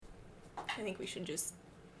I think we should just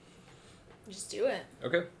do it.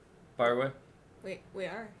 Okay, fire away. We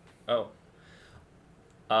are. Oh.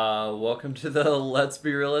 Welcome to the Let's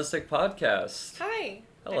Be Realistic podcast. Hi.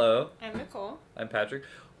 Hello. I'm Nicole. I'm Patrick.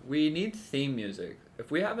 We need theme music. If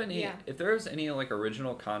we have any, if there's any like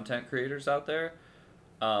original content creators out there,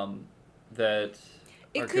 that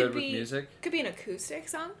are good with music. It could be an acoustic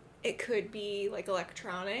song. It could be like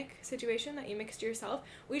electronic situation that you mixed yourself.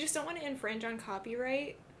 We just don't want to infringe on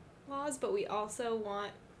copyright laws, but we also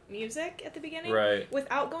want music at the beginning. Right.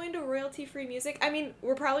 Without going to royalty-free music. I mean,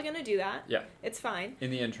 we're probably going to do that. Yeah. It's fine. In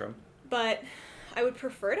the intro. But I would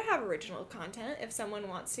prefer to have original content. If someone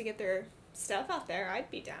wants to get their stuff out there, I'd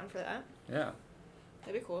be down for that. Yeah.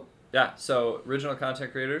 That'd be cool. Yeah, so original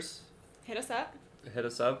content creators. Hit us up. Hit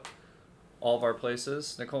us up. All of our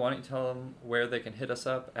places. Nicole, why don't you tell them where they can hit us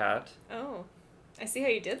up at? Oh, I see how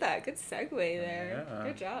you did that. Good segue there. Yeah.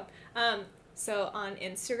 Good job. So on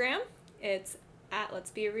Instagram, it's at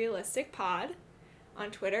Let's Be Realistic Pod.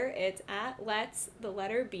 On Twitter, it's at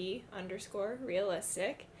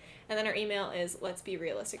 _realistic. And then our email is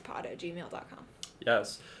letsberealisticpod@gmail.com.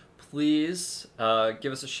 Yes. Please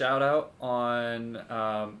give us a shout out on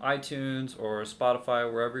iTunes or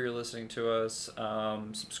Spotify, wherever you're listening to us.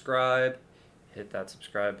 Subscribe. Hit that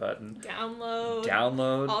subscribe button.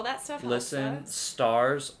 Download. All that stuff. Listen. Helps us.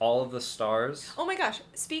 Stars. All of the stars. Oh my gosh.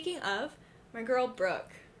 Speaking of, my girl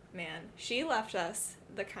Brooke, man, she left us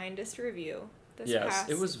the kindest review. Yes,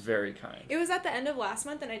 it was very kind. It was at the end of last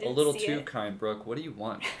month, and I didn't see it. A little too kind, Brooke. What do you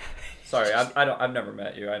want? Sorry, I've never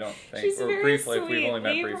met you. I don't think. She's very briefly, sweet. We've only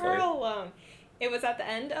met Leave briefly. her alone. It was at the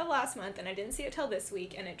end of last month, and I didn't see it till this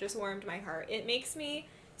week, and it just warmed my heart. It makes me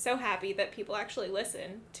so happy that people actually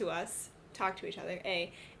listen to us talk to each other,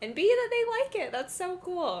 A, and B, that they like it. That's so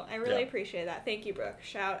cool. I really appreciate that. Thank you, Brooke.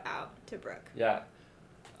 Shout out to Brooke. Yeah.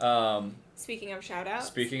 Speaking of shout outs,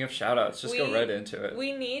 just go right into it.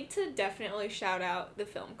 We need to definitely shout out the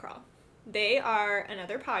Film Crawl. They are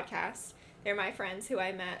another podcast. They're my friends who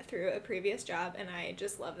I met through a previous job, and I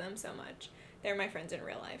just love them so much. They're my friends in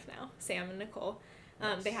real life now, Sam and Nicole.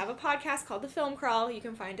 Nice. They have a podcast called The Film Crawl. You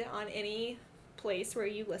can find it on any place where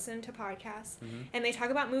you listen to podcasts. Mm-hmm. And they talk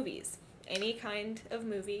about movies, any kind of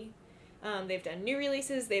movie. They've done new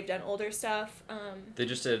releases. They've done older stuff. They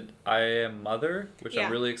just did I Am Mother, which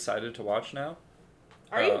I'm really excited to watch now.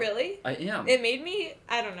 Are you really? I am. It made me,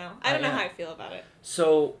 I don't know. I don't know how I feel about it.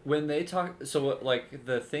 So when they talk, like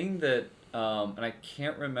the thing that, and I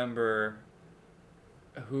can't remember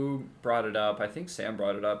who brought it up. I think Sam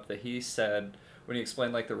brought it up, that he said when he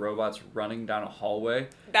explained like the robots running down a hallway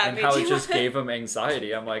and how it just gave him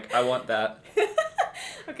anxiety. I'm like, I want that.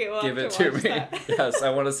 Okay, well, give it to me. Yes,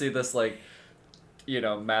 I want to see this like,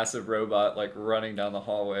 massive robot like running down the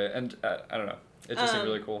hallway, and I don't know. It just seemed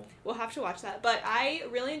really cool. We'll have to watch that. But I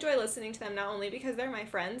really enjoy listening to them, not only because they're my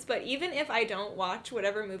friends, but even if I don't watch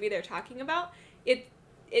whatever movie they're talking about, it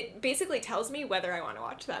basically tells me whether I want to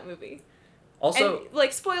watch that movie. Also, and,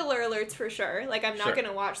 like, spoiler alerts for sure. Like, I'm not going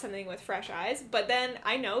to watch something with fresh eyes, but then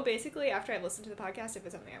I know basically after I've listened to the podcast if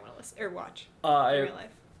it's something I want to listen or watch in real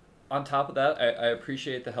life. On top of that, I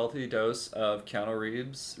appreciate the healthy dose of Keanu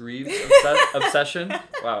Reeves obsession.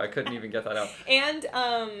 Wow, I couldn't even get that out. And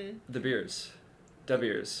the beers. De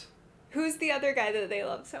Beers. Who's the other guy that they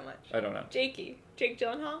love so much? I don't know. Jake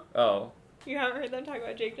Gyllenhaal? Oh. You haven't heard them talk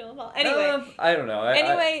about Jake Gyllenhaal? Anyway. I don't know.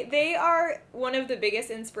 They are one of the biggest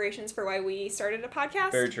inspirations for why we started a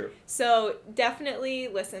podcast. Very true. So definitely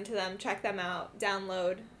listen to them, check them out,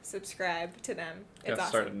 download, subscribe to them. It's awesome.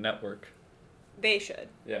 Start a network. They should.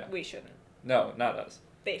 Yeah. We shouldn't. No, not us.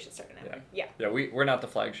 They should start a network. Yeah. Yeah, we're not the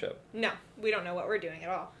flagship. No, we don't know what we're doing at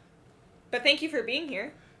all. But thank you for being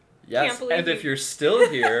here. Yes, and if you're still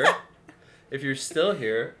here,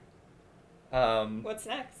 what's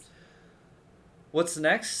next? What's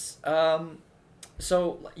next?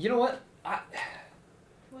 So, you know what? What?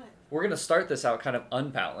 We're going to start this out kind of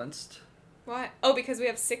unbalanced. What? Oh, because we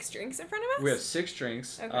have 6 drinks in front of us? We have 6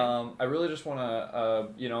 drinks. Okay. I really just want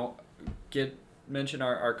to, mention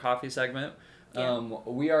our coffee segment. Yeah.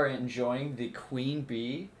 We are enjoying the Queen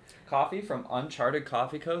Bee coffee from Uncharted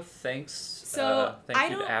Coffee Co. Thanks to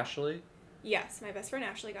Ashley. Yes, my best friend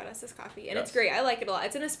Ashley got us this coffee, and it's great. I like it a lot.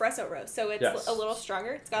 It's an espresso roast, so it's a little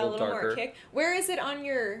stronger. It's got a little more kick. Where is it on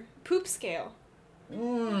your poop scale?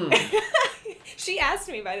 She asked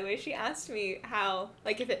me, by the way. She asked me how,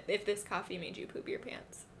 like, if this coffee made you poop your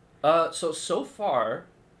pants. So far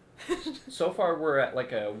we're at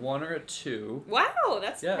like a 1 or a 2. Wow,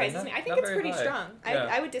 that surprises me. I think it's pretty strong. Yeah.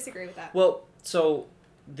 I would disagree with that. Well, so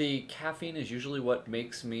the caffeine is usually what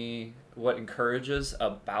encourages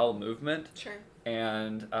a bowel movement. Sure.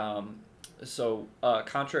 And So,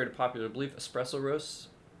 contrary to popular belief, espresso roasts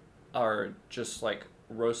are just like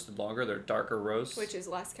roasted longer. They're darker roasts, Which is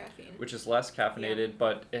less caffeine. which is less caffeinated,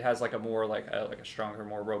 but it has like a more like a stronger,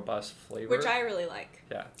 more robust flavor. Which I really like.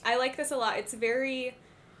 Yeah. I like this a lot. It's very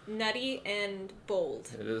nutty and bold.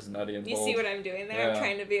 It is nutty and You bold. see what I'm doing there? Yeah. I'm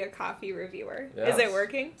trying to be a coffee reviewer. Yes. Is it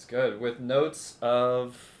working? It's good with notes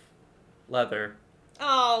of leather.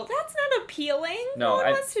 Oh, that's not appealing. No, one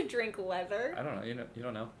I- wants to drink leather. I don't know. You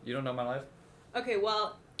don't know. You don't know my life. Okay,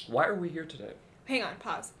 well, Why are we here today? hang on,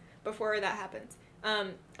 pause. Before that happens.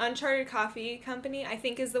 Uncharted Coffee Company, I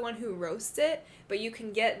think, is the one who roasts it, but you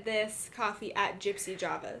can get this coffee at Gypsy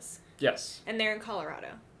Java's. Yes. And they're in Colorado.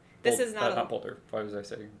 This is not not Boulder. Why was I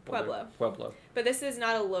saying Boulder? Pueblo. But this is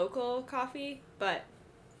not a local coffee, but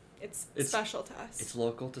it's special to us. It's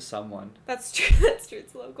local to someone. That's true. That's true.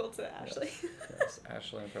 It's local to Ashley. Yes,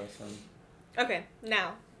 Ashley and Preston. Okay,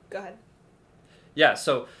 now go ahead. Yeah,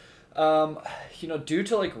 so due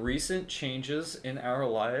to like recent changes in our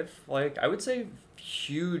life, like I would say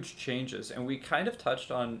huge changes, and we kind of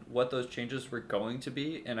touched on what those changes were going to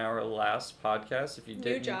be in our last podcast. If you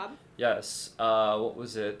didn't, New job. Yes. What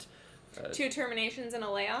was it? 2 terminations and a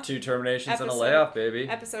layoff. 2 terminations and a Episode- layoff, baby.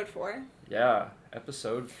 Episode 4. Yeah,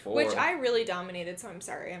 episode 4. Which I really dominated, so I'm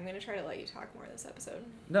sorry. I'm gonna try to let you talk more this episode.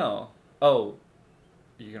 No. Oh,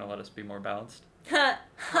 you gonna let us be more balanced?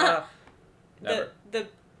 Never.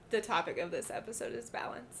 The topic of this episode is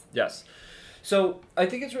balance. Yes. So I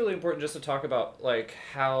think it's really important just to talk about like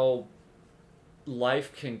how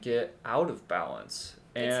life can get out of balance.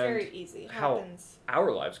 And It's very easy. It how happens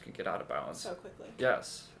our lives can get out of balance. so quickly.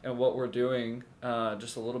 Yes. And what we're doing,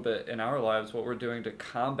 just a little bit in our lives, what we're doing to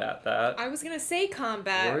combat that. I was gonna say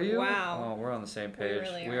combat. Were you? Wow. Oh, we're on the same We page.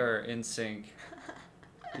 really We are. are in sync.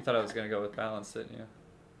 You thought I was going to go with balance, didn't you?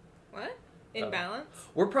 What? In balance?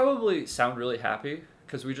 We're probably sound really happy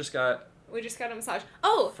because we just got We just got a massage.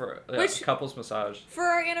 Oh, a couples massage. for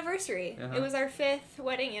our anniversary. Uh-huh. It was our 5th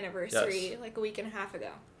wedding anniversary, Yes. like a week and a half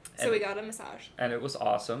ago. So And- we got a massage. And it was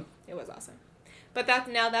awesome. It was awesome. But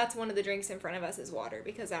that's one of the drinks in front of us is water,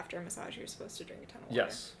 because after a massage you're supposed to drink a ton of water.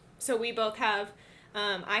 Yes. So we both have,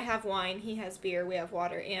 I have wine, he has beer, we have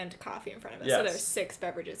water and coffee in front of us. So Yes. there's 6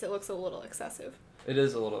 beverages. It looks a little excessive. It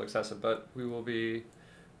is a little excessive, but we will be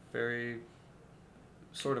very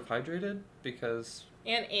sort of hydrated because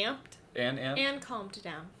And amped. and And calmed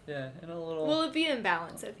down. yeah, and a little Will it be in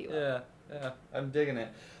balance, if you will? yeah, I'm digging it.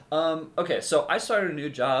 Okay, so I started a new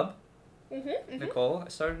job, Mm-hmm. Nicole. I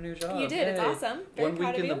started a new job. You did. It's Yay. awesome. Very 1 proud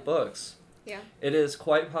week of in you. the books. Yeah. It is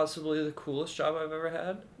quite possibly the coolest job I've ever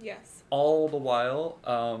had. Yes. All the while,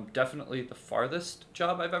 definitely the farthest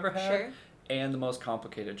job I've ever had, Sure. and the most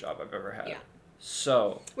complicated job I've ever had. Yeah.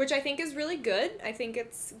 So, Which I think is really good. I think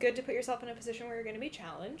it's good to put yourself in a position where you're going to be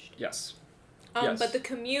challenged. yes. Yes. But the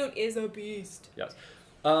commute is a beast. Yes.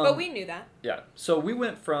 But we knew that. Yeah. So we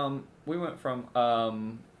went from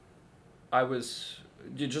I was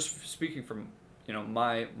just speaking from,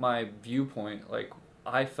 my viewpoint, like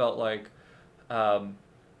I felt like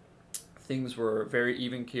things were very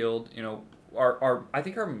even keeled, our I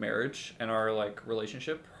think our marriage and our like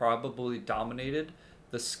relationship probably dominated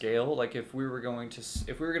the scale. Like if we were going to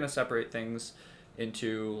separate things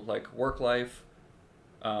into like work life,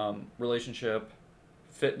 relationship,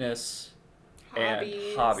 fitness, and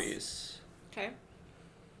hobbies. Okay.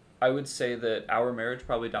 I would say that our marriage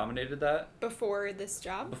probably dominated that Before this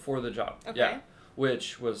job? before the job. Okay. Yeah.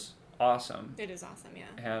 Which was awesome. It is awesome, yeah.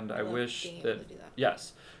 And I love wish being able that, to do that.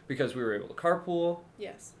 yes, because we were able to carpool.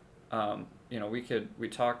 Yes. We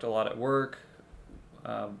talked a lot at work,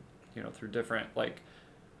 through different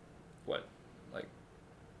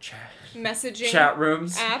chat Messaging chat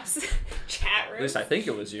rooms. apps. Chat rooms. At least I think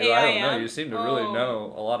it was you. I don't know. AIM. You seem to really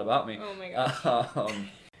know a lot about me. Oh my gosh.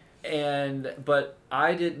 But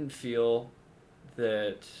I didn't feel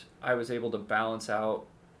that I was able to balance out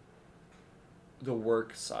the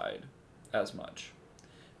work side as much.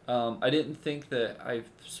 I didn't think that I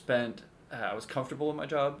was comfortable with my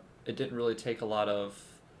job. It didn't really take a lot of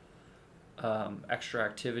extra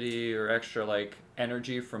activity or extra like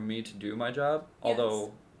energy from me to do my job. Yes.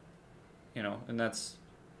 Although, and that's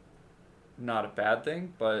not a bad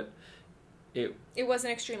thing, but it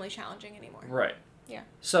wasn't extremely challenging anymore. right. Yeah.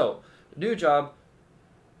 So, new job,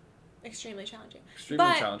 Extremely challenging.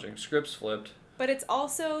 extremely challenging. Scripts flipped. But it's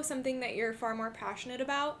also something that you're far more passionate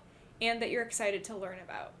about and that you're excited to learn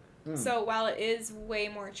about. So while it is way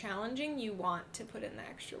more challenging, you want to put in the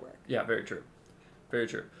extra work. Yeah, very true. Very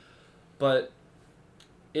true. But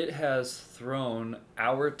it has thrown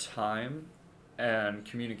our time and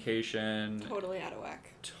communication Totally out of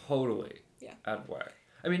whack. totally Yeah. out of whack.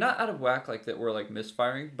 I mean, not out of whack like that we're like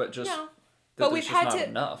misfiring, but just No. that But there's just not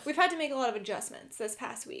enough. we've had to make a lot of adjustments this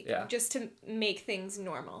past week, Yeah. just to make things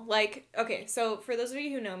normal. Like, okay, so for those of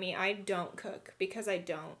you who know me, I don't cook because I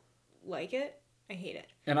don't like it. I hate it.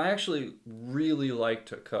 And I actually really like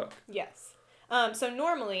to cook. Yes. So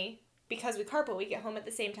normally, because we carpool, we get home at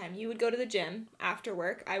the same time. You would go to the gym after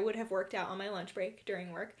work. I would have worked out on my lunch break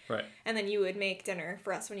during work. Right. And then you would make dinner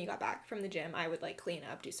for us when you got back from the gym. I would like clean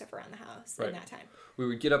up, do stuff around the house in that time. We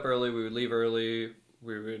would get up early. We would leave early.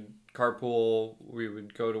 We would carpool. We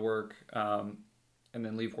would go to work, and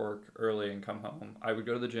then leave work early and come home. I would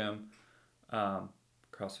go to the gym,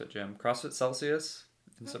 CrossFit gym, CrossFit Celsius.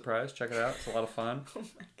 In Surprise, check it out. It's a lot of fun. Oh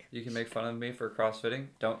my God. You can make fun of me for CrossFitting.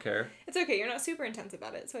 Don't care. It's okay. You're not super intense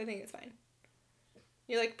about it, so I think it's fine.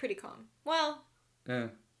 You're like pretty calm. Well, Yeah.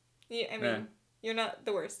 I mean, you're not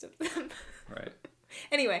the worst of them. Right.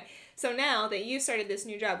 Anyway, so now that you started this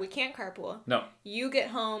new job, we can't carpool. No. You get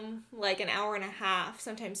home like an hour and a half,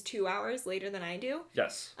 sometimes 2 hours later than I do.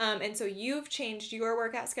 Yes. And so you've changed your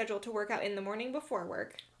workout schedule to work out in the morning before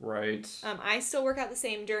work. Right. I still work out the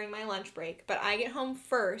same during my lunch break, but I get home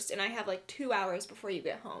first and I have like 2 hours before you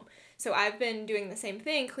get home. So I've been doing the same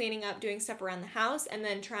thing, cleaning up, doing stuff around the house, and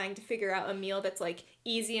then trying to figure out a meal that's like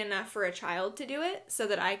easy enough for a child to do it so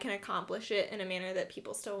that I can accomplish it in a manner that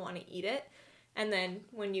people still want to eat it. And then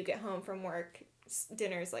when you get home from work,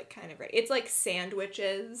 dinner's like kind of ready. It's like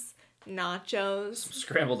sandwiches, nachos, Some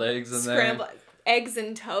scrambled eggs in scrambled there. eggs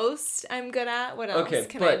and toast. I'm good at. What else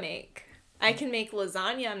can I make? I can make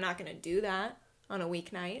lasagna. I'm not gonna do that on a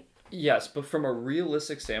weeknight. Yes, but from a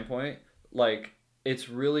realistic standpoint, like, it's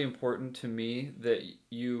really important to me that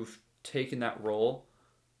you've taken that role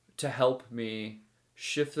to help me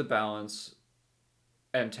shift the balance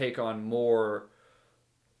and take on more,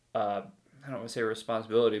 I don't want to say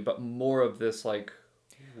responsibility, but more of this, like,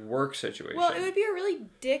 work situation. Well, it would be a really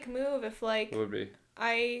dick move if, like, It would be.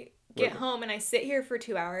 I get home and I sit here for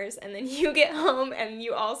 2 hours and then you get home and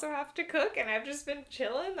you also have to cook and I've just been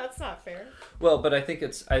chilling. That's not fair. Well, but I think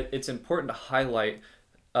it's important to highlight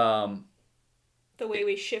the way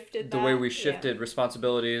we shifted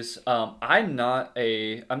responsibilities. I'm not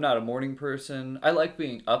a morning person. I like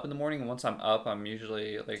being up in the morning, and once I'm up, I'm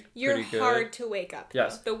usually like You're pretty good. hard to wake up.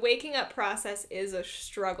 Yes. Though. The waking up process is a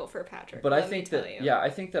struggle for Patrick. But I think that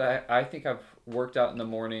I think I've worked out in the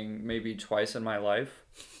morning maybe twice in my life,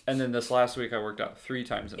 and then this last week I worked out 3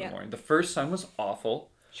 times in the morning. The first time was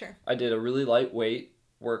awful. Sure. I did a really lightweight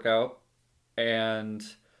workout, and.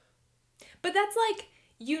 But that's like.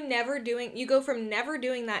 You go from never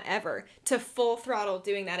doing that ever to full throttle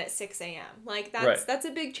doing that at 6 a.m. Like, that's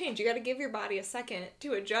a big change. You got to give your body a second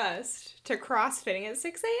to adjust to CrossFitting at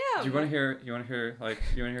 6 a.m. Do you want to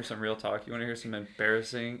hear some real talk? You want to hear some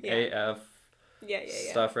embarrassing AF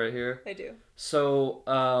stuff right here? I do. So,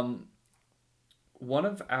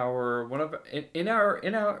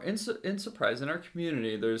 in Surprise, in our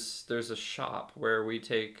community, there's a shop where we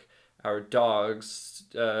take our dogs.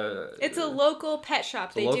 It's a local pet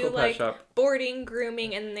shop. They do like boarding,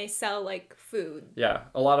 grooming, and they sell like food. Yeah,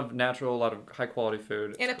 a lot of natural, a lot of high quality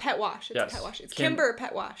food. And a pet wash. It's a pet wash. It's Kimber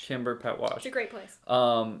Pet Wash. Kimber Pet Wash. It's a great place.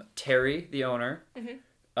 Terry, the owner,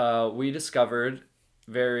 we discovered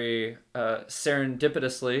very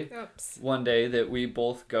serendipitously one day that we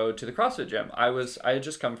both go to the CrossFit gym. I had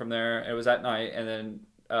just come from there. It was at night, and then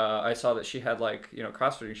I saw that she had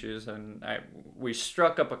CrossFitting shoes, and we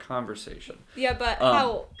struck up a conversation. Yeah, but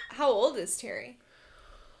how old is Terry?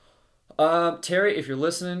 Terry, if you're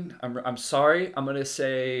listening, I'm sorry. I'm gonna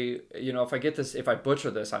say, if I butcher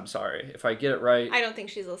this, I'm sorry. If I get it right, I don't think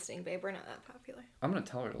she's listening, babe. We're not that popular. I'm gonna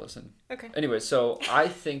tell her to listen. Okay. Anyway, so I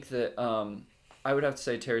think that I would have to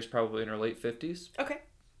say Terry's probably in her late 50s. Okay.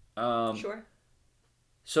 Sure.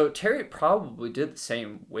 So Terry probably did the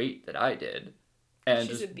same weight that I did. And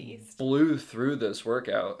she's just a beast. Blew through this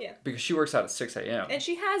workout. Yeah. Because she works out at 6 a.m. And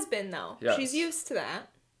she has been, though. Yes. She's used to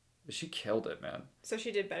that. She killed it, man. So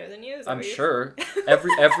she did better than you? I'm sure.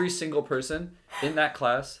 Every single person in that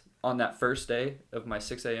class on that first day of my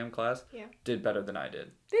 6 a.m. class did better than I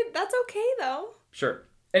did. That's okay, though. Sure.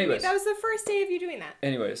 Anyways. That was the first day of you doing that.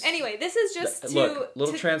 Anyway, this is just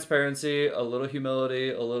little transparency, a little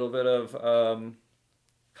humility, a little bit of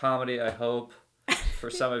comedy, I hope. For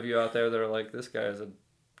some of you out there that are like, this guy is a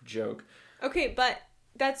joke. Okay, but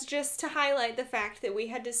that's just to highlight the fact that we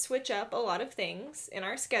had to switch up a lot of things in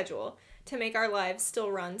our schedule to make our lives still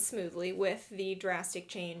run smoothly with the drastic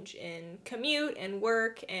change in commute and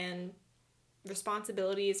work and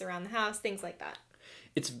responsibilities around the house, things like that.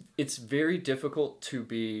 It's very difficult to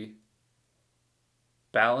be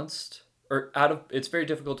balanced it's very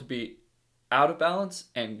difficult to be out of balance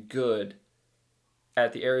and good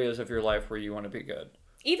at the areas of your life where you want to be good.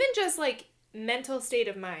 Even just like mental state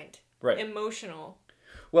of mind. Right. Emotional.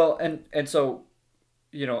 Well, and so,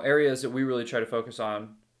 areas that we really try to focus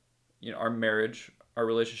on, our marriage, our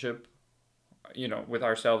relationship, with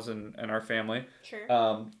ourselves and our family.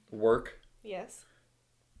 Sure. Work. Yes.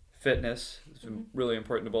 Fitness is really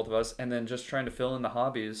important to both of us. And then just trying to fill in the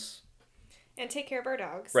hobbies. And take care of our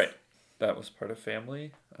dogs. Right. That was part of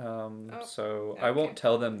family. So I won't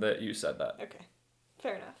tell them that you said that. Okay.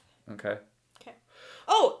 Fair enough. Okay. Okay.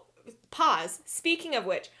 Oh, pause. Speaking of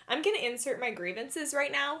which, I'm going to insert my grievances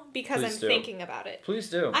right now because I'm thinking about it. Please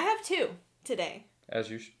do. I have 2 today. As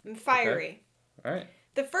you should. I'm fiery. Okay. All right.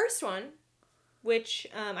 The first one, which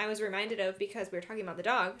I was reminded of because we were talking about the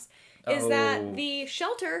dogs, is that the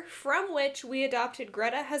shelter from which we adopted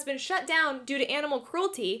Greta has been shut down due to animal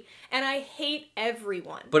cruelty, and I hate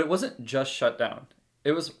everyone. But it wasn't just shut down.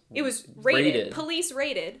 It was raided. Police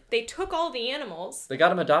raided. They took all the animals. They got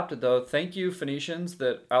them adopted, though. Thank you, Phoenicians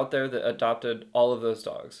out there that adopted all of those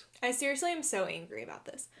dogs. I seriously am so angry about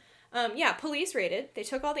this. Police raided. They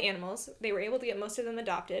took all the animals. They were able to get most of them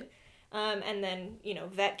adopted. And then,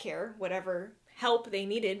 vet care, whatever help they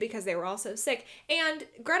needed because they were all so sick. And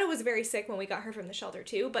Greta was very sick when we got her from the shelter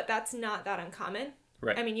too, but that's not that uncommon.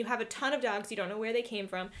 Right. I mean, you have a ton of dogs, you don't know where they came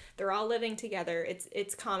from. They're all living together.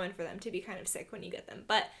 It's common for them to be kind of sick when you get them.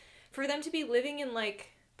 But for them to be living in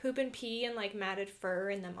like poop and pee and like matted fur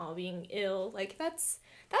and them all being ill, like that's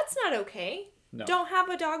not okay. No. Don't have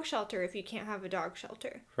a dog shelter if you can't have a dog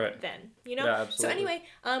shelter. Right. Then, Yeah, absolutely. So anyway,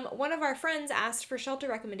 one of our friends asked for shelter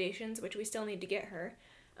recommendations, which we still need to get her.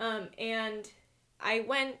 And I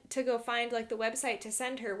went to go find like the website to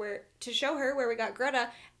send her to show her where we got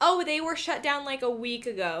Greta. Oh, they were shut down like a week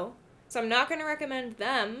ago. So I'm not going to recommend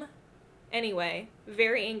them. Anyway,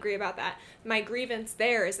 very angry about that. My grievance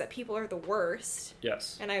there is that people are the worst.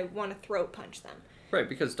 Yes. And I want to throat punch them. Right,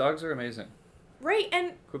 because dogs are amazing. Right,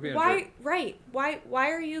 and why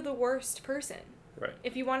are you the worst person? Right.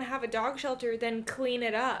 If you want to have a dog shelter, then clean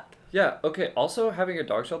it up. Yeah, okay. Also, having a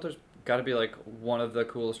dog shelter's got to be like one of the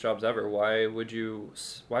coolest jobs ever. Why would you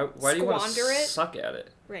why do you want to suck at it?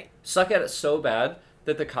 Right. Suck at it so bad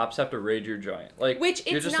that the cops have to raid your joint. Like, which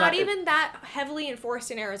it's not even that heavily enforced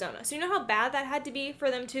in Arizona. So you know how bad that had to be for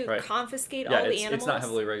them to confiscate all the animals? It's not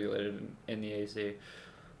heavily regulated in the AC.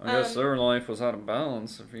 I guess their life was out of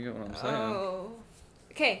bounds, if you get what I'm saying. Oh.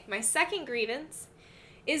 Okay, my second grievance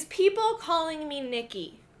is people calling me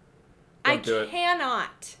Nikki. I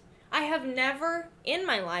cannot. I have never in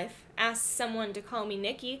my life asked someone to call me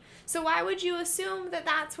Nikki, so why would you assume that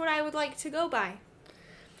that's what I would like to go by?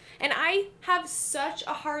 And I have such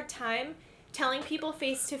a hard time telling people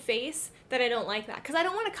face to face that I don't like that, because I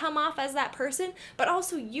don't want to come off as that person, but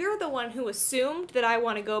also you're the one who assumed that I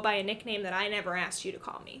want to go by a nickname that I never asked you to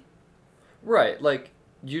call me. Right, like,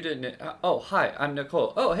 you didn't, oh, hi, I'm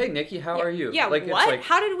Nicole. Oh, hey, Nikki, how are you? Yeah, like, what? It's like,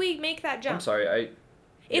 how did we make that jump? I'm sorry,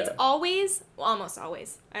 It's always, well, almost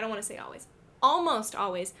always, I don't want to say always, almost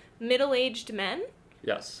always, middle-aged men.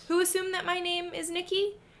 Yes. Who assume that my name is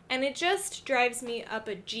Nikki, and it just drives me up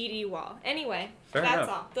a GD wall. Anyway, that's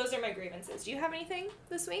all. Those are my grievances. Do you have anything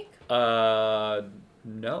this week?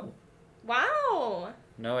 No. Wow.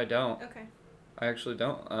 No, I don't. Okay. I actually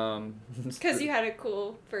don't. Because you had a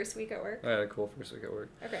cool first week at work? I had a cool first week at work.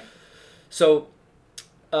 Okay. So,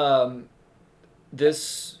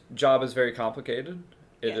 this job is very complicated.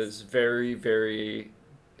 It is very, very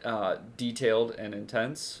detailed and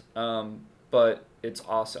intense, but it's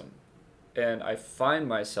awesome. And I find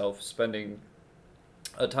myself spending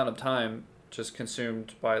a ton of time just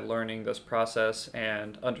consumed by learning this process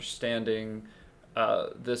and understanding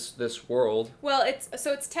this world. Well,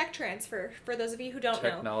 it's tech transfer, for those of you who don't know.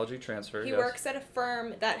 Technology transfer, He works at a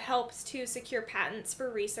firm that helps to secure patents for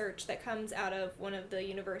research that comes out of one of the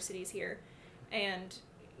universities here. And,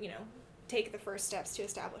 take the first steps to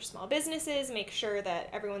establish small businesses, make sure that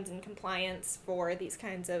everyone's in compliance for these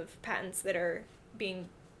kinds of patents that are being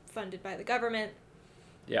funded by the government.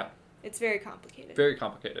 Yeah. It's very complicated. Very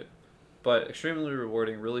complicated. But extremely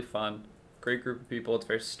rewarding, really fun. Great group of people. It's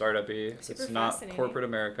very startup-y. It's not corporate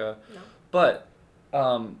America. No. But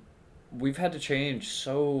we've had to change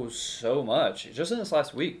so much just in this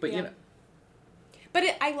last week. But, But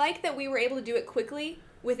I like that we were able to do it quickly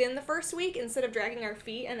within the first week instead of dragging our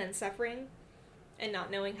feet and then suffering and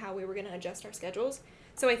not knowing how we were going to adjust our schedules.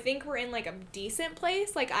 So I think we're in, like, a decent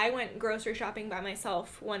place. Like, I went grocery shopping by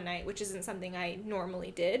myself one night, which isn't something I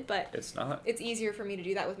normally did, but it's not. It's easier for me to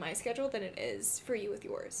do that with my schedule than it is for you with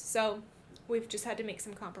yours. So we've just had to make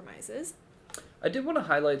some compromises. I did want to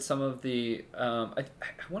highlight some of the, I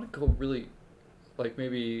want to go really, like,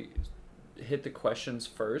 maybe hit the questions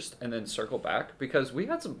first and then circle back, because we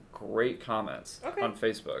had some great comments on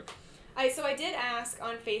Facebook. So I did ask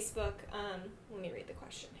on Facebook, let me read the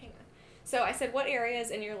question, hang on. So I said, what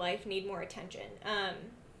areas in your life need more attention?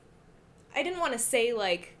 I didn't want to say,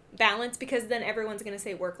 like, balance, because then everyone's going to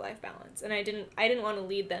say work-life balance. And I didn't want to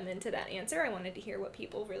lead them into that answer. I wanted to hear what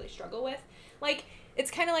people really struggle with. Like, it's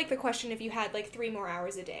kind of like the question if you had, like, 3 more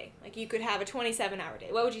hours a day. Like, you could have a 27-hour day.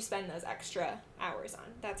 What would you spend those extra hours on?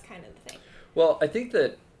 That's kind of the thing. Well, I think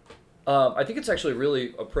that I think it's actually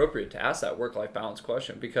really appropriate to ask that work-life balance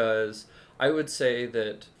question, because I would say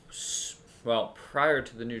that, well, prior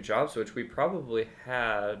to the new job switch, we probably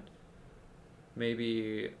had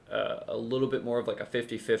maybe a little bit more of like a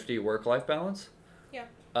 50-50 work-life balance. Yeah.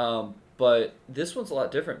 But this one's a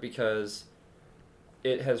lot different because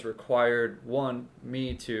it has required, one,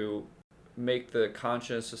 me to make the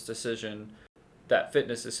conscious decision that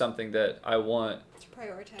fitness is something that I want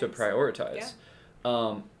to prioritize.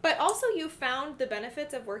 Yeah. But also you found the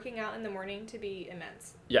benefits of working out in the morning to be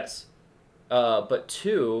immense. Yes. But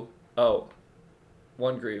two,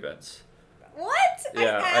 one grievance. What?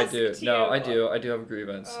 Yeah, I do. You. No, I do. I do have a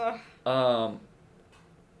grievance. Ugh.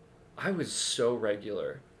 I was so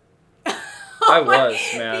regular. I was,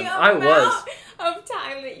 man. I was. Of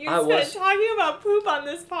time that you spent talking about poop on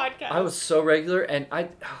this podcast. I was so regular, and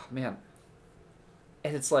man.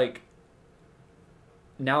 And it's like,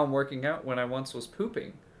 now I'm working out when I once was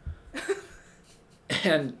pooping.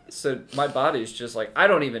 And so my body's just like, I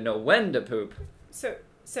don't even know when to poop. So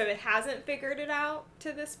it hasn't figured it out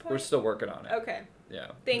to this point? We're still working on it. Okay. Yeah.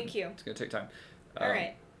 Thank you. It's going to take time. All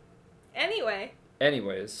right.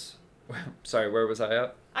 Anyways. Sorry, where was I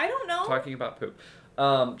at? I don't know. Talking about poop.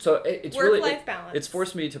 So it's work-life balance. It's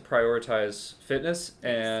forced me to prioritize fitness,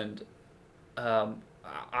 and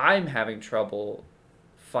I'm having trouble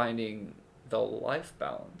finding the life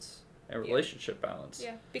balance and relationship balance.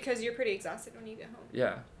 Yeah, because you're pretty exhausted when you get home.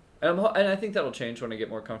 Yeah, and I think that'll change when I get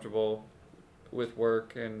more comfortable with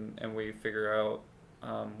work and we figure out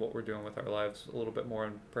what we're doing with our lives a little bit more,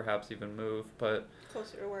 and perhaps even move, but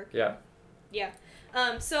closer to work. Yeah. Yeah.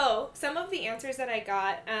 So some of the answers that I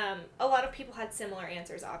got, a lot of people had similar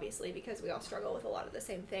answers, obviously, because we all struggle with a lot of the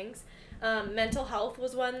same things. Mental health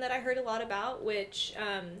was one that I heard a lot about, which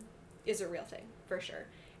is a real thing, for sure.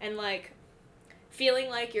 And, like, feeling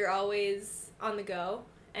like you're always on the go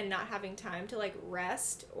and not having time to, like,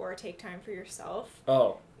 rest or take time for yourself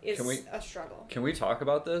is a struggle. Can we talk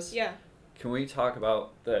about this? Yeah. Can we talk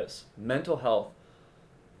about this? Mental health.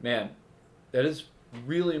 Man, that is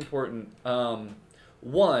really important.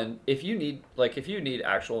 One, if you need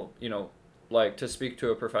actual, to speak to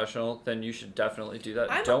a professional, then you should definitely do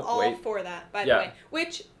that. I'm all for that, by the way.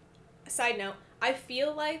 Which, side note, I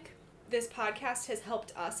feel like this podcast has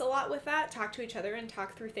helped us a lot with that. Talk to each other and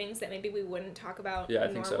talk through things that maybe we wouldn't talk about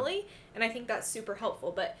normally. Think so. And I think that's super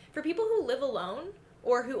helpful. But for people who live alone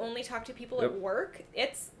or who only talk to people at work,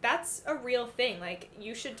 that's a real thing. Like,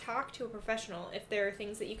 you should talk to a professional if there are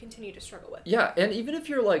things that you continue to struggle with. Yeah, and even if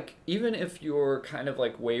you're kind of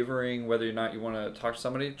like wavering whether or not you want to talk to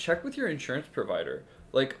somebody, check with your insurance provider.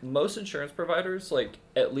 Like, most insurance providers, like,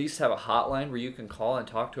 at least have a hotline where you can call and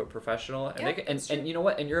talk to a professional, and and you know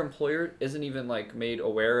what? And your employer isn't even like made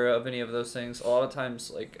aware of any of those things. A lot of times,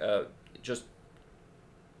 like,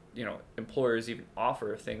 employers even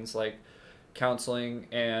offer things like counseling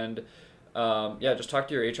and just talk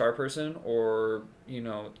to your HR person, or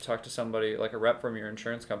talk to somebody like a rep from your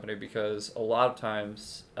insurance company, because a lot of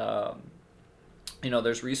times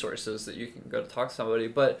there's resources that you can go to talk to somebody,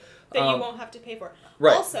 but that you won't have to pay for.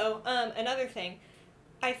 Right. Also, another thing,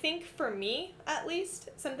 I think for me at least,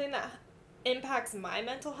 something that impacts my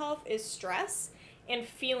mental health is stress and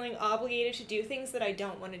feeling obligated to do things that I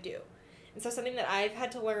don't want to do. And so something that I've had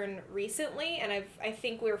to learn recently, and I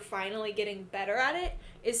think we're finally getting better at it,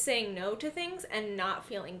 is saying no to things and not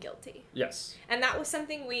feeling guilty. Yes. And that was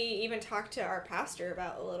something we even talked to our pastor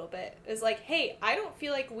about a little bit. Is like, hey, I don't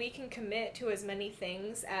feel like we can commit to as many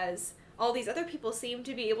things as all these other people seem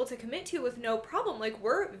to be able to commit to with no problem. Like,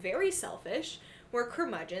 we're very selfish. We're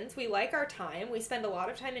curmudgeons. We like our time. We spend a lot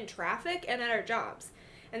of time in traffic and at our jobs.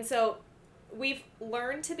 And so we've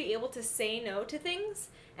learned to be able to say no to things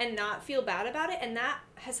and not feel bad about it, and that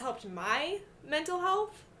has helped my mental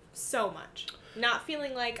health so much. Not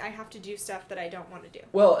feeling like I have to do stuff that I don't want to do.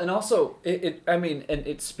 Well, and also,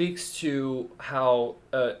 it speaks to how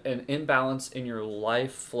an imbalance in your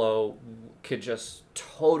life flow could just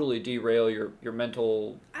totally derail your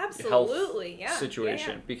mental health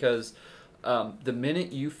situation. Yeah. Because the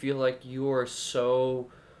minute you feel like you are so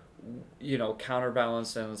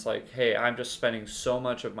counterbalance, and it's like, hey, I'm just spending so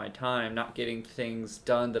much of my time not getting things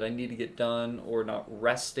done that I need to get done, or not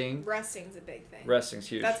resting. Resting's a big thing. Resting's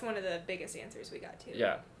huge. That's one of the biggest answers we got to.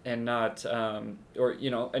 Yeah, and not there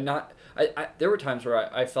were times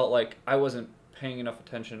where I felt like I wasn't paying enough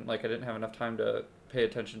attention, like I didn't have enough time to pay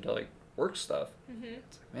attention to like work stuff.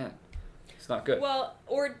 It's like, man, it's not good. Well,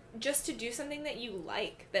 or just to do something that you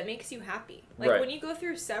like, that makes you happy. Like Right. when you go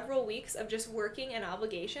through several weeks of just working and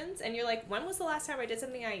obligations, and you're like, when was the last time I did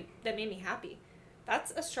something that made me happy?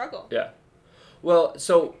 That's a struggle. Yeah. Well,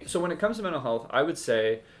 so when it comes to mental health, I would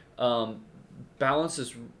say balance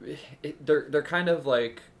is they're kind of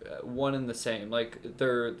like one and the same. Like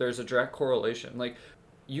there's a direct correlation. Like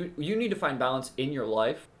you need to find balance in your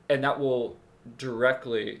life, and that will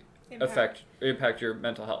directly impact your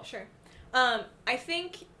mental health. Sure. I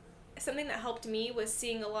think something that helped me was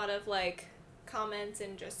seeing a lot of like comments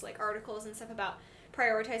and just like articles and stuff about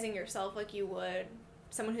prioritizing yourself like you would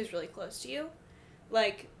someone who's really close to you.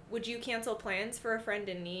 Like, would you cancel plans for a friend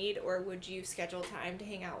in need, or would you schedule time to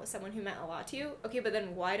hang out with someone who meant a lot to you? Okay, but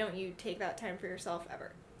then why don't you take that time for yourself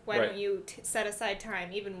ever? Why Right. don't you set aside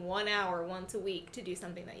time, even 1 hour once a week, to do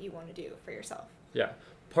something that you want to do for yourself? Yeah.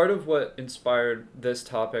 Part of what inspired this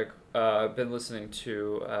topic, I've been listening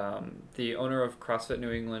to the owner of CrossFit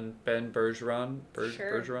New England, Ben Bergeron.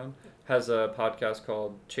 Sure. Bergeron has a podcast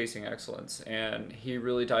called Chasing Excellence, and he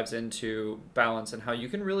really dives into balance and how you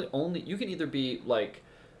can either be like,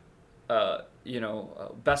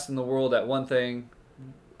 best in the world at one thing,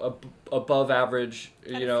 above average,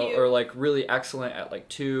 At a few. or like really excellent at like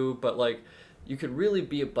two, but like you could really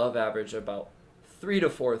be above average about 3 to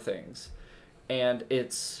 4 things. And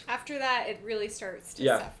it's After that, it really starts to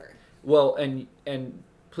Yeah. suffer. well, and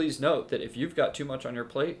please note that if you've got too much on your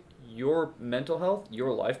plate, your mental health,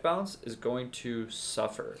 your life balance is going to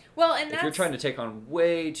suffer. Well, and If you're trying to take on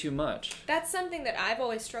way too much. that's something that I've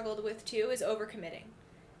always struggled with too, is overcommitting.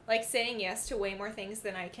 Like saying yes to way more things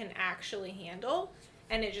than I can actually handle,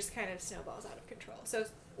 and it just kind of snowballs out of control. So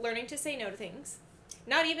learning to say no to things,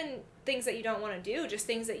 not even things that you don't want to do, just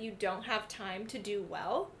things that you don't have time to do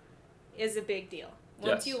well, is a big deal.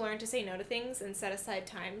 Once Yes. you learn to say no to things and set aside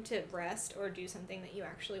time to rest or do something that you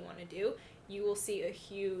actually want to do, you will see a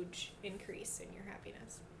huge increase in your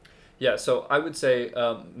happiness. Yeah, so I would say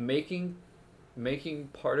making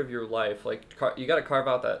part of your life, like you got to carve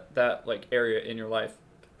out that like area in your life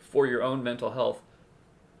for your own mental health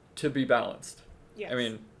to be balanced. Yes. I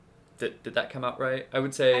mean, did that come out right? I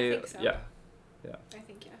would say I think so. yeah. I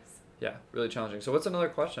think yes. Yeah, really challenging. So what's another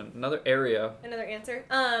question? Another area, Another answer.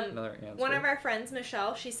 another answer. One of our friends,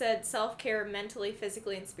 Michelle, she said self-care mentally,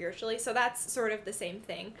 physically, and spiritually. So that's sort of the same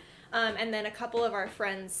thing. And then a couple of our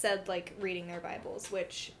friends said like reading their Bibles,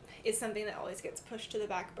 which is something that always gets pushed to the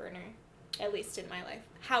back burner, at least in my life.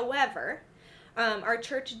 However, our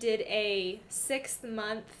church did a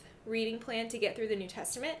 6-month reading plan to get through the New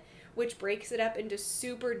Testament, which breaks it up into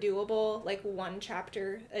super doable, like 1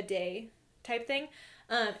 chapter a day type thing.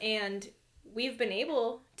 And we've been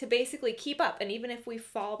able to basically keep up. And even if we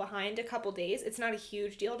fall behind a couple days, it's not a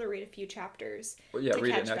huge deal to read a few chapters. Well, yeah, to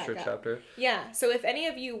read catch an extra back up. chapter. Yeah, so if any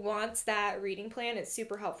of you wants that reading plan, it's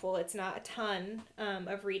super helpful. It's not a ton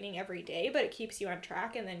of reading every day, but it keeps you on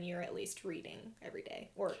track, and then you're at least reading every day,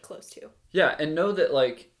 or close to. Yeah, and know that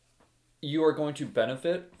like you are going to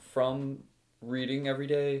benefit from reading every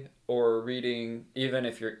day, or reading even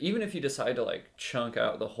if you decide to like chunk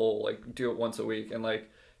out the whole, like do it once a week, and like,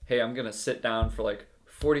 hey, I'm gonna sit down for like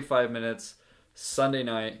 45 minutes Sunday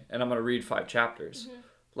night and I'm gonna read 5 chapters.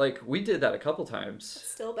 Like, we did that a couple times.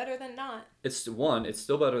 Still better than not. It's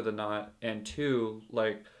still better than not, and 2,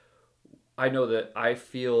 like, I know that I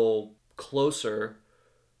feel closer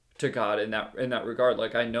to God in that regard.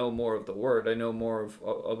 Like, I know more of the Word, I know more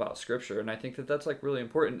about Scripture, and I think that that's like really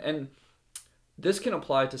important. And this can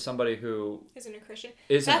apply to somebody who Isn't a Christian.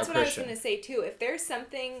 isn't That's a what I was Christian. going to say too. If there's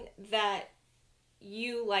something that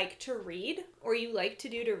you like to read or you like to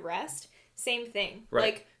do to rest, same thing. Right.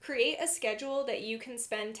 Like, create a schedule that you can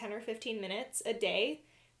spend 10 or 15 minutes a day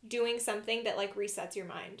doing something that like resets your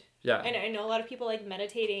mind. Yeah. And I know a lot of people like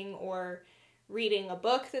meditating or reading a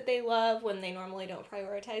book that they love when they normally don't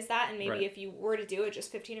prioritize that. And maybe Right. if you were to do it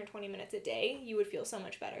just 15 or 20 minutes a day, you would feel so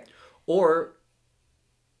much better. Or,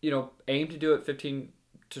 aim to do it 15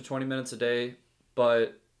 to 20 minutes a day,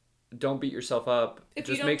 but don't beat yourself up. If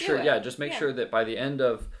you Just don't make do sure, it. yeah, just make Yeah. sure that by the end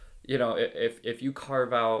of, if you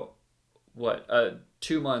carve out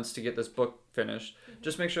 2 months to get this book finished,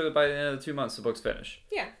 just make sure that by the end of the 2 months the book's finished.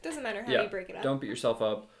 Yeah, doesn't matter how Yeah, you break it up. Don't beat yourself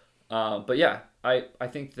up. But yeah, I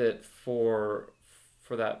think that for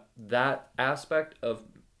that aspect of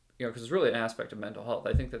because it's really an aspect of mental health.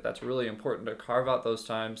 I think that that's really important to carve out those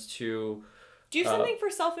times to do something for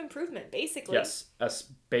self-improvement, basically. Yes,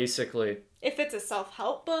 basically. If it's a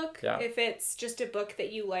self-help book, Yeah. if it's just a book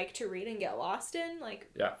that you like to read and get lost in, like,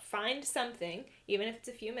 find something, even if it's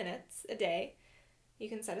a few minutes a day. You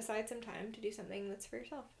can set aside some time to do something that's for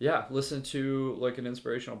yourself. Yeah, listen to like an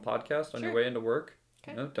inspirational podcast on your way into work.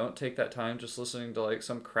 Okay. You know, don't take that time just listening to like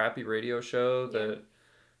some crappy radio show that...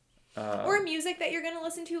 or music that you're going to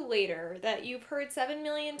listen to later that you've heard 7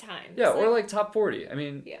 million times. Yeah, or like top 40. I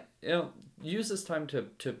mean, you know, use this time to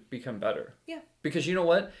become better. Yeah. Because you know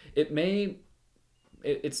what?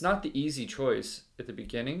 It's not the easy choice at the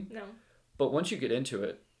beginning. No. But once you get into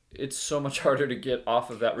it, it's so much harder to get off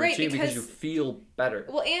of that routine because you feel better.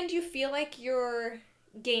 Well, and you feel like you're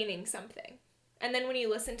gaining something. And then when you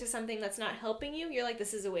listen to something that's not helping you, you're like,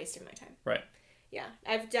 this is a waste of my time. Right. Yeah,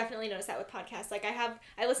 I've definitely noticed that with podcasts. Like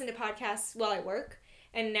I listen to podcasts while I work,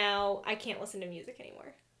 and now I can't listen to music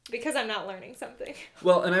anymore because I'm not learning something.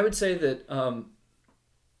 Well, and I would say that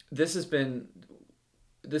this has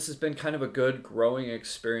been kind of a good growing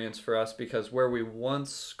experience for us because where we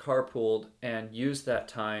once carpooled and used that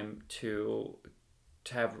time to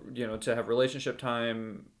have relationship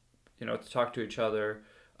time, to talk to each other.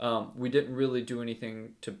 We didn't really do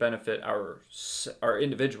anything to benefit our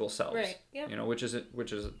individual selves, right? Yeah. Which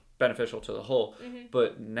is beneficial to the whole. Mm-hmm.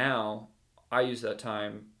 But now I use that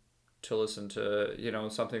time to listen to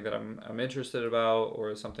something that I'm interested about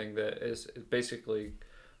or something that is basically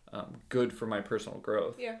good for my personal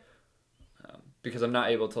growth. Yeah. Because I'm not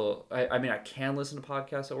able to. I mean, I can listen to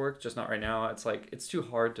podcasts at work, just not right now. It's like it's too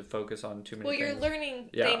hard to focus on too many things. Well, you're learning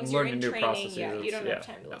things. I'm learning new training. Processes. Yeah, you don't have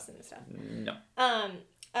time to listen to stuff. No.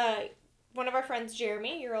 One of our friends,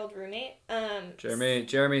 Jeremy, your old roommate.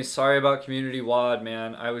 Jeremy, sorry about Community WOD,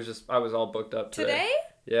 man. I was all booked up today.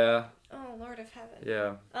 Yeah. Oh, Lord of Heaven.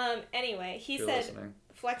 Yeah. Anyway, he said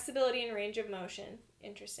flexibility and range of motion.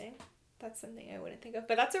 Interesting. That's something I wouldn't think of,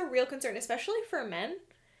 but that's a real concern, especially for men.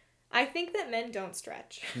 I think that men don't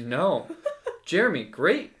stretch. No. Jeremy,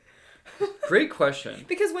 great question.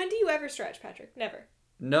 Because when do you ever stretch, Patrick? Never.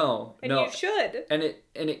 No. And you should. And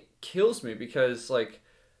it kills me because like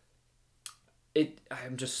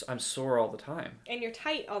I'm sore all the time. And you're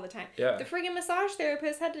tight all the time. Yeah. The friggin' massage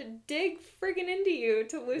therapist had to dig friggin' into you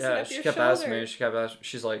to loosen up your shoulder. She kept asking me,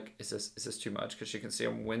 she's like, is this too much? Because she can see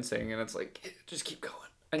I'm wincing and it's like, just keep going.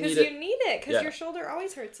 Because you need it. Because your shoulder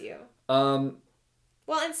always hurts you.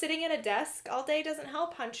 Well, and sitting at a desk all day doesn't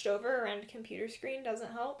help. Hunched over around a computer screen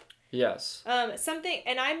doesn't help. Yes.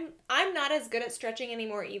 And I'm not as good at stretching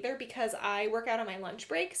anymore either because I work out on my lunch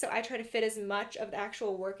break, so I try to fit as much of the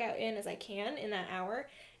actual workout in as I can in that hour,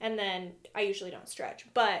 and then I usually don't stretch.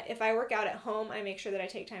 But if I work out at home, I make sure that I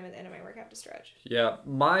take time at the end of my workout to stretch. Yeah,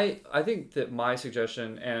 I think that my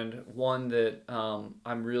suggestion, and one that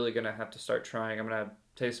I'm really gonna have to start trying, I'm gonna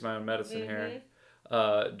taste my own medicine here.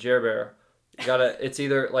 Jer Bear. It's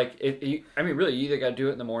either like you either gotta do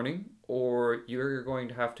it in the morning or you're going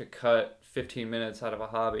to have to cut 15 minutes out of a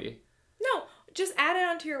hobby. No, just add it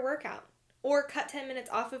onto your workout. Or cut 10 minutes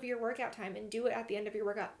off of your workout time and do it at the end of your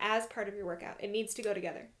workout as part of your workout. It needs to go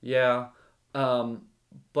together. Yeah.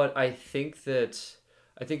 But I think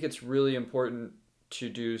it's really important to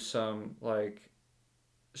do some like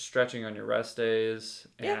stretching on your rest days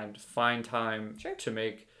and find time to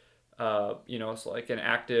make so like an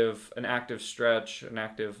active stretch, an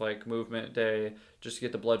active like movement day, just to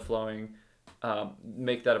get the blood flowing.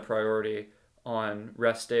 Make that a priority on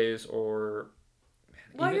rest days or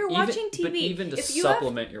while you're watching TV. But even to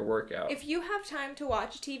supplement your workout. If you have time to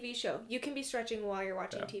watch a TV show, you can be stretching while you're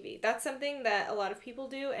watching TV. That's something that a lot of people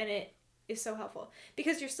do, and it is so helpful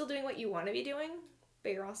because you're still doing what you want to be doing,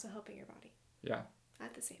 but you're also helping your body. Yeah.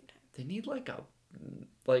 At the same time. They need like a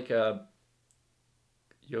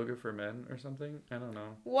yoga for men or something? I don't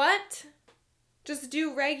know. What? Just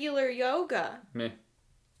do regular yoga. Meh.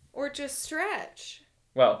 Or just stretch.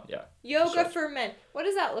 Well, yeah. Yoga for men. What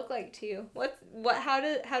does that look like to you? How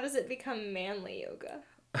does it become manly yoga?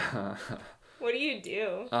 What do you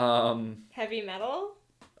do? Heavy metal?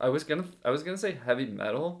 I was gonna say heavy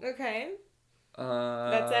metal. Okay.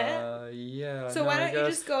 That's it? Yeah. So why don't you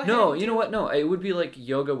just go ahead? No, you know what? No, it would be like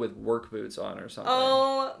yoga with work boots on or something.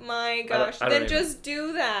 Oh my gosh. Then just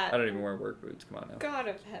do that. I don't even wear work boots. Come on now. God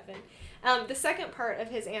of heaven. The second part of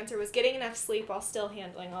his answer was getting enough sleep while still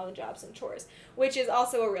handling all the jobs and chores, which is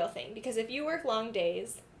also a real thing because if you work long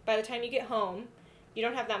days, by the time you get home, you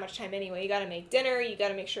don't have that much time anyway. You got to make dinner, you got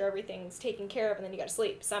to make sure everything's taken care of, and then you got to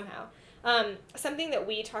sleep somehow. Something that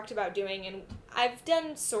we talked about doing, and I've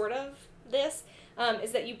done sort of this,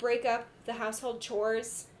 is that you break up the household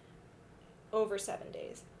chores over 7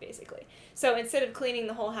 days, basically. So instead of cleaning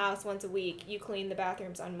the whole house once a week, you clean the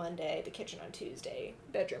bathrooms on Monday, the kitchen on Tuesday,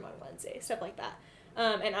 bedroom on Wednesday, stuff like that.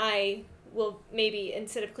 And I will maybe,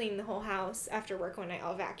 instead of cleaning the whole house after work one night,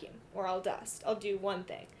 I'll vacuum or I'll dust. I'll do one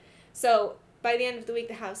thing. So by the end of the week,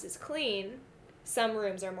 the house is clean. Some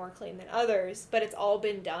rooms are more clean than others, but it's all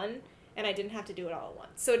been done, and I didn't have to do it all at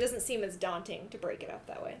once. So it doesn't seem as daunting to break it up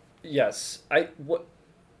that way. Yes.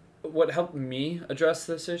 What helped me address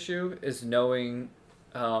this issue is knowing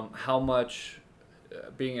how much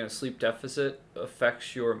being in a sleep deficit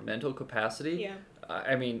affects your mental capacity. Yeah.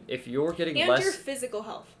 I mean, if you're getting and less... your physical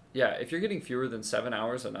health. Yeah, if you're getting fewer than 7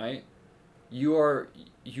 hours a night, you are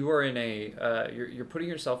in a... you're putting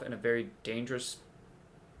yourself in a very dangerous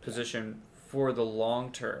position for the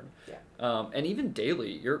long term. Yeah. And even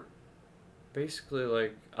daily, you're basically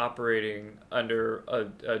like operating under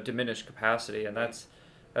a diminished capacity, and that's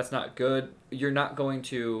not good. You are going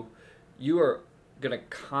to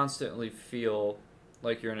constantly feel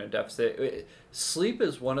like you're in a deficit. Sleep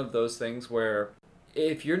is one of those things where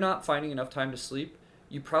if you're not finding enough time to sleep,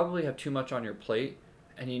 you probably have too much on your plate,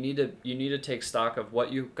 and you need to take stock of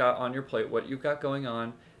what you've got on your plate, what you've got going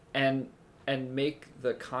on, and make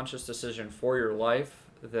the conscious decision for your life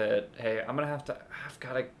that, hey, I've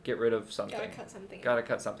got to get rid of something. Gotta cut something out. Gotta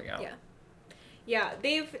cut something out. Yeah. Yeah,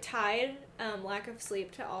 they've tied lack of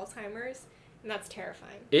sleep to Alzheimer's, and that's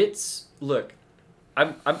terrifying. Look,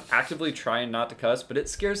 I'm actively trying not to cuss, but it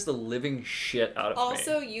scares the living shit out of me.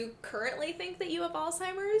 Also, you currently think that you have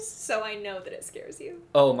Alzheimer's, so I know that it scares you.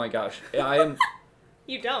 Oh my gosh. I am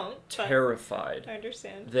You don't. terrified I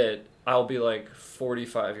understand. that I'll be like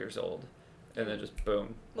 45 years old and then just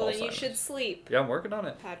boom. Well, then you Alzheimer's. should sleep, Yeah, I'm working on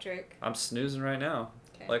it. Patrick. I'm snoozing right now.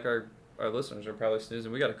 Okay. Like our listeners are probably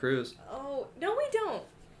snoozing. We got a cruise. Oh, no, we don't.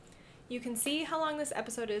 You can see how long this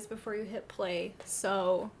episode is before you hit play,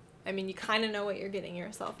 so, I mean, you kind of know what you're getting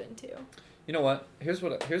yourself into. You know what? Here's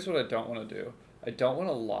what I don't want to do. I don't want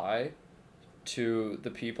to lie to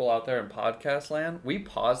the people out there in podcast land. We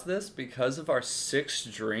paused this because of our 6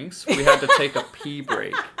 drinks. We had to take a pee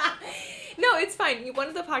break. No, it's fine. One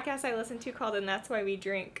of the podcasts I listen to called And That's Why We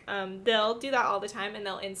Drink, they'll do that all the time, and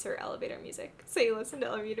they'll insert elevator music. So you listen to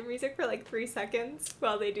elevator music for like 3 seconds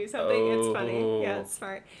while they do something. It's funny. Yeah, it's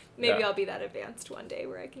smart. Maybe I'll be that advanced one day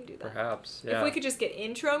where I can do that. Perhaps, yeah. If we could just get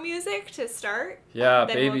intro music to start, yeah,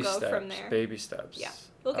 then baby we'll go steps. from there. Baby steps. Yeah,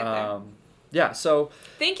 we'll get there. Yeah, so...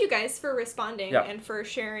 Thank you guys for responding and for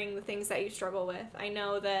sharing the things that you struggle with. I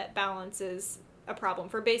know that balance is a problem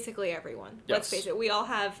for basically everyone. Yes. Let's face it, we all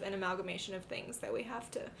have an amalgamation of things that we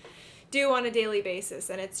have to do on a daily basis,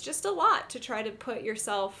 and it's just a lot to try to put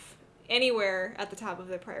yourself anywhere at the top of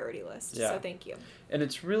the priority list. Yeah. So thank you. And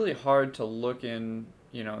it's really hard to look in,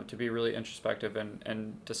 to be really introspective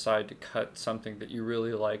and decide to cut something that you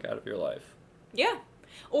really like out of your life. Yeah.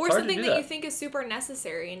 Or It's hard to something do that that. you think is super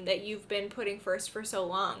necessary and that you've been putting first for so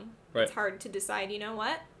long. Right. It's hard to decide, you know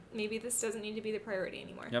what? Maybe this doesn't need to be the priority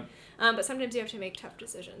anymore. Yep. But sometimes you have to make tough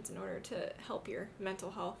decisions in order to help your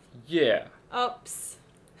mental health. Yeah. Oops.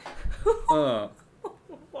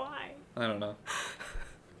 Why? I don't know.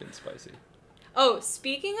 Getting spicy. Oh,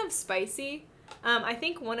 speaking of spicy, I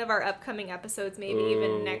think one of our upcoming episodes, maybe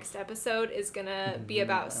even next episode, is gonna be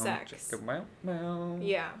about sex.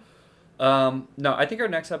 Yeah. No, I think our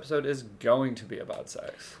next episode is going to be about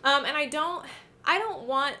sex. And I don't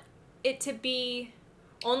want it to be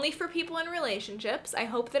only for people in relationships. I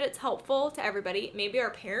hope that it's helpful to everybody. Maybe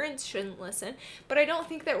our parents shouldn't listen, but I don't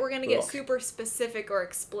think that we're going to get super specific or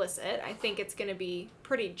explicit. I think it's going to be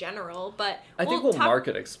pretty general, but I think we'll mark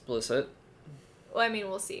it explicit. Well, I mean,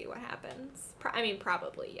 we'll see what happens.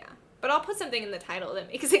 Probably, yeah. But I'll put something in the title that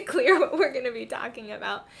makes it clear what we're going to be talking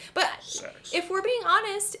about. But Sex. if we're being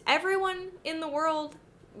honest, everyone in the world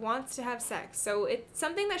wants to have sex. So it's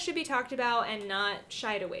something that should be talked about and not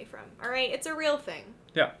shied away from. All right? It's a real thing.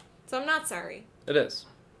 Yeah. So I'm not sorry. It is.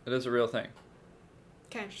 It is a real thing.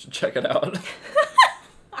 Okay. You should check it out.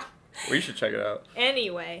 We should check it out.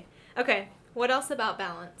 Anyway. Okay. What else about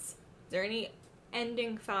balance? Is there any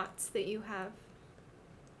ending thoughts that you have?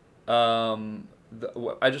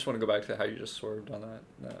 I just want to go back to how you just swerved on that.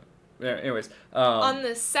 No. Yeah, anyways. On the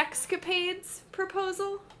sexcapades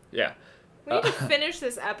proposal? Yeah. We need to finish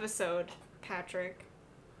this episode, Patrick.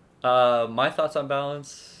 My thoughts on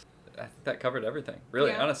balance, I think that covered everything.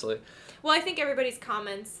 Really, Yeah. honestly. Well, I think everybody's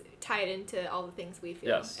comments tied into all the things we feel.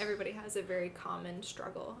 Yes. Everybody has a very common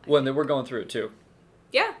struggle. Well, and we're going through it too.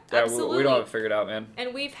 Yeah, absolutely. We don't have it figured out, man.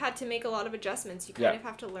 And we've had to make a lot of adjustments. You kind of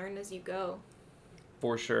have to learn as you go.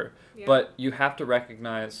 For sure. Yeah. But you have to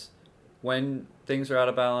recognize when things are out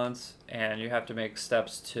of balance and you have to make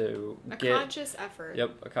steps to A get conscious effort.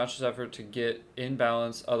 Yep, a conscious effort to get in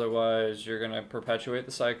balance. Otherwise, you're going to perpetuate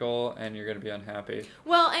the cycle and you're going to be unhappy.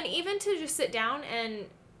 Well, and even to just sit down and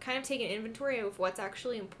kind of take an inventory of what's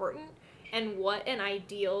actually important and what an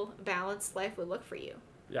ideal balanced life would look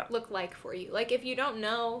like for you. Like, if you don't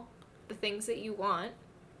know the things that you want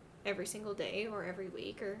every single day or every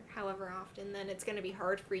week or however often, then it's going to be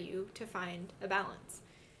hard for you to find a balance.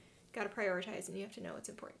 Got to prioritize, and you have to know what's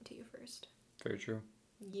important to you first. Very true.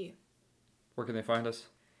 Yeah. Where can they find us?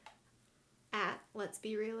 At Let's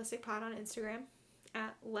Be Realistic Pod on Instagram,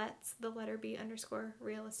 at Let's the letter B _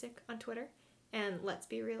 realistic on Twitter, and Let's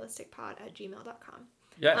Be Realistic Pod at gmail.com.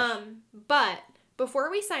 Yes. But before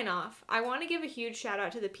we sign off, I want to give a huge shout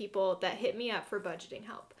out to the people that hit me up for budgeting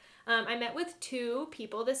help. I met with 2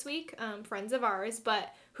 people this week, friends of ours,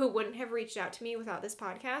 but who wouldn't have reached out to me without this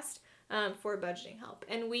podcast for budgeting help.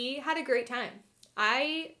 And we had a great time.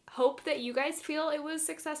 I hope that you guys feel it was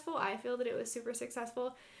successful. I feel that it was super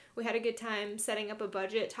successful. We had a good time setting up a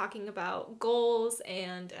budget, talking about goals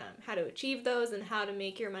and how to achieve those and how to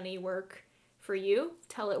make your money work for you.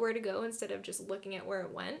 Tell it where to go instead of just looking at where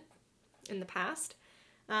it went in the past.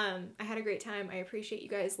 I had a great time. I appreciate you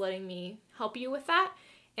guys letting me help you with that.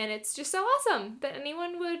 And it's just so awesome that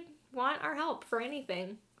anyone would want our help for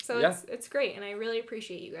anything. So it's great, and I really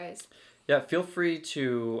appreciate you guys. Yeah, feel free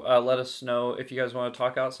to let us know if you guys want to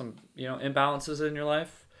talk out some, imbalances in your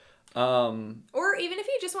life. Or even if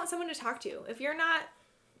you just want someone to talk to. If you're not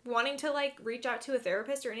wanting to, reach out to a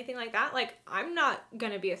therapist or anything like that, I'm not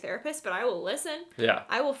going to be a therapist, but I will listen. Yeah.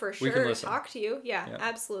 I will for sure talk to you. Yeah,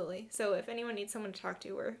 absolutely. So if anyone needs someone to talk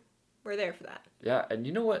to, we're there for that. Yeah, and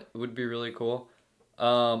you know what would be really cool?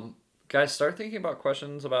 Guys, start thinking about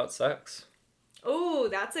questions about sex. Oh,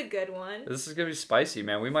 that's a good one. This is going to be spicy,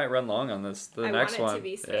 man. We might run long on this. The next one. I want it to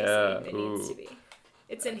be spicy. Yeah, it needs to be.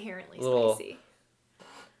 It's inherently spicy.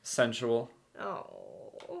 Sensual.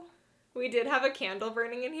 Oh. We did have a candle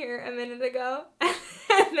burning in here a minute ago.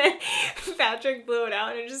 And then Patrick blew it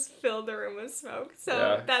out and it just filled the room with smoke.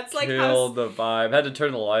 So that's killed the vibe. Had to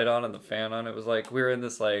turn the light on and the fan on. It was like we were in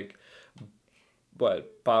this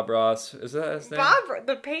Bob Ross. Is that his name? Bob,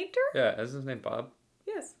 the painter? Yeah, is his name Bob?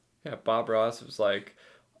 Yes. Yeah, Bob Ross. It was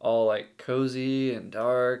all cozy and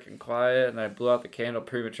dark and quiet, and I blew out the candle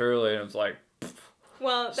prematurely, and it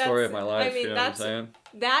was story of my life. You know what I'm saying?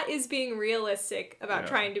 That is being realistic about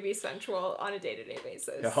trying to be sensual on a day-to-day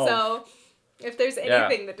basis. Yeah. So if there's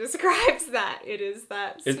anything that describes that, it is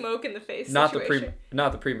that smoke in the face situation.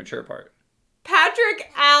 Not the premature part.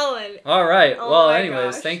 Patrick Allen. All right. Oh well,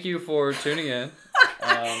 anyways, thank you for tuning in.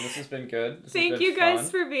 This has been good. Thank you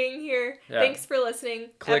guys for being here. Yeah. Thanks for listening.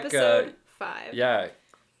 Click, Episode 5. Yeah.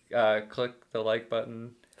 Click the like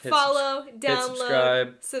button. Follow,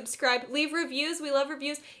 download, subscribe. Leave reviews. We love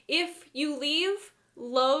reviews. If you leave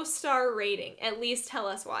low star rating, at least tell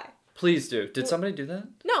us why. Please do. Did somebody do that?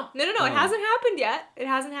 No. It hasn't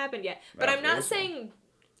happened yet. But I'm not saying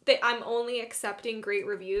that I'm only accepting great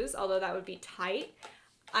reviews, although that would be tight.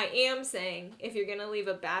 I am saying if you're going to leave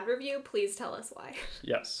a bad review, please tell us why.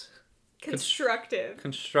 Yes. Constructive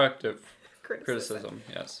criticism.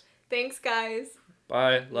 Yes. Thanks, guys.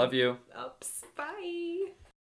 Bye. Love you. Oops. Bye.